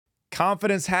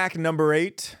Confidence hack number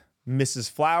 8,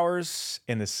 Mrs. Flowers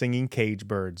and the Singing Cage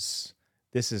Birds.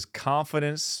 This is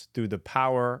confidence through the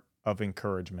power of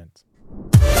encouragement.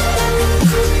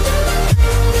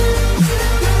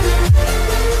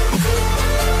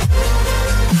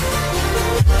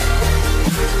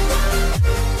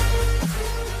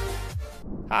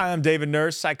 Hi, I'm David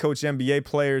Nurse. I coach NBA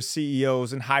players,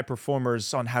 CEOs, and high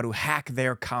performers on how to hack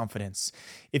their confidence.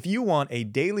 If you want a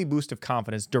daily boost of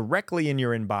confidence directly in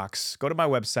your inbox, go to my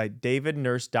website,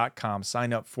 davidnurse.com.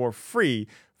 Sign up for free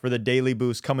for the daily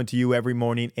boost coming to you every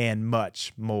morning and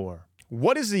much more.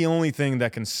 What is the only thing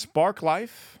that can spark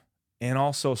life and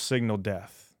also signal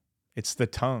death? It's the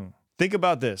tongue. Think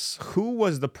about this. Who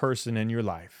was the person in your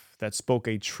life that spoke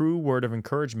a true word of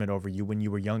encouragement over you when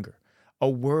you were younger? A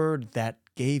word that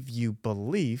gave you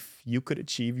belief you could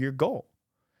achieve your goal.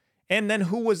 And then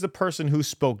who was the person who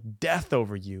spoke death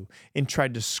over you and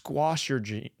tried to squash your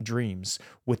dreams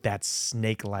with that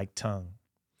snake-like tongue?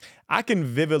 I can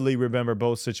vividly remember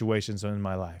both situations in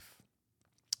my life.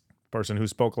 Person who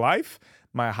spoke life,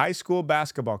 my high school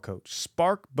basketball coach,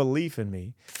 sparked belief in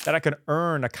me that I could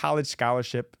earn a college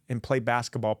scholarship and play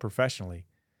basketball professionally.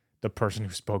 The person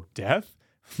who spoke death,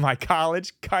 my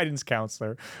college guidance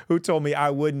counselor, who told me I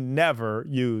would never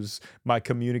use my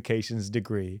communications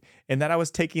degree and that I was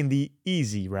taking the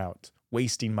easy route,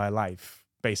 wasting my life,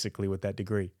 basically, with that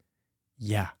degree.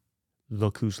 Yeah,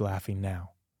 look who's laughing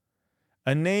now.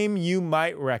 A name you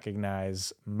might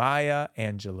recognize, Maya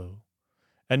Angelou.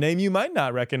 A name you might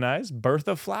not recognize,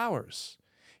 Bertha Flowers.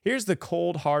 Here's the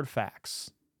cold, hard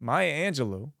facts. Maya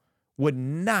Angelou would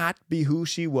not be who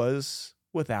she was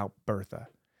without Bertha.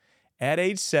 At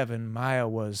age 7, Maya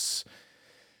was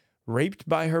raped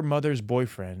by her mother's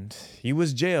boyfriend. He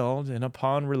was jailed, and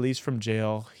upon release from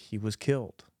jail, he was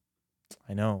killed.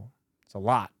 I know, it's a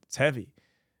lot. It's heavy.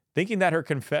 Thinking that her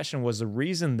confession was the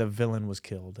reason the villain was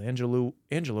killed,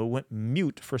 Angelou went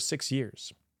mute for 6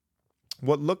 years.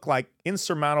 What looked like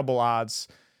insurmountable odds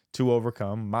to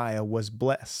overcome, Maya was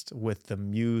blessed with the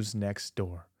muse next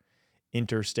door.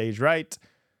 Enter stage right,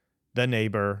 the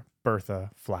neighbor,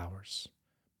 Bertha Flowers.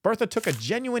 Bertha took a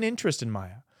genuine interest in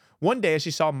Maya. One day, as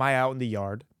she saw Maya out in the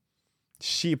yard,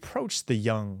 she approached the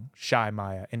young, shy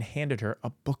Maya and handed her a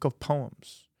book of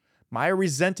poems. Maya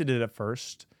resented it at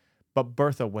first, but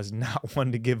Bertha was not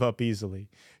one to give up easily.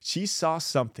 She saw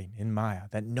something in Maya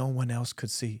that no one else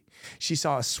could see. She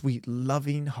saw a sweet,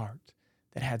 loving heart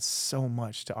that had so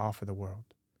much to offer the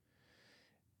world.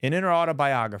 And in her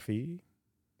autobiography,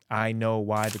 I Know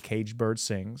Why the Caged Bird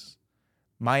Sings,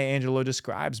 Maya Angelou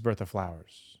describes Bertha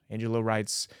Flowers. Angelou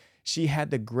writes, she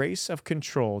had the grace of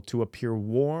control to appear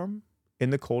warm in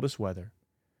the coldest weather.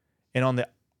 And on the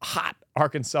hot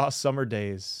Arkansas summer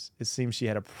days, it seems she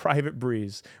had a private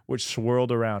breeze which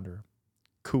swirled around her,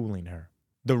 cooling her.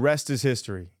 The rest is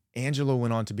history. Angelou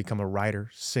went on to become a writer,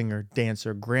 singer,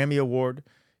 dancer, Grammy Award,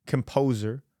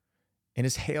 composer, and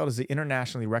is hailed as the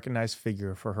internationally recognized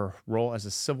figure for her role as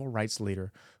a civil rights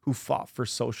leader who fought for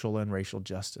social and racial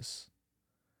justice.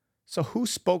 So who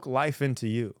spoke life into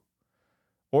you?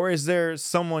 Or is there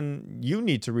someone you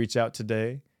need to reach out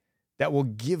today that will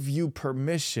give you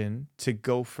permission to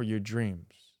go for your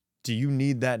dreams? Do you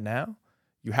need that now?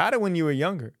 You had it when you were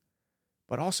younger,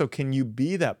 but also can you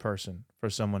be that person for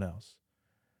someone else?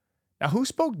 Now, who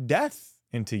spoke death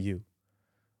into you?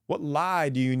 What lie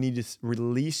do you need to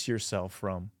release yourself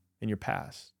from in your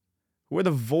past? Who are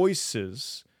the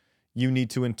voices you need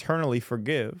to internally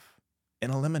forgive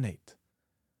and eliminate?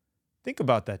 Think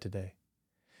about that today,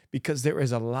 because there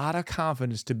is a lot of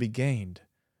confidence to be gained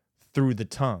through the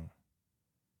tongue.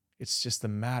 It's just a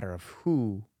matter of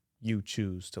who you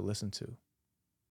choose to listen to.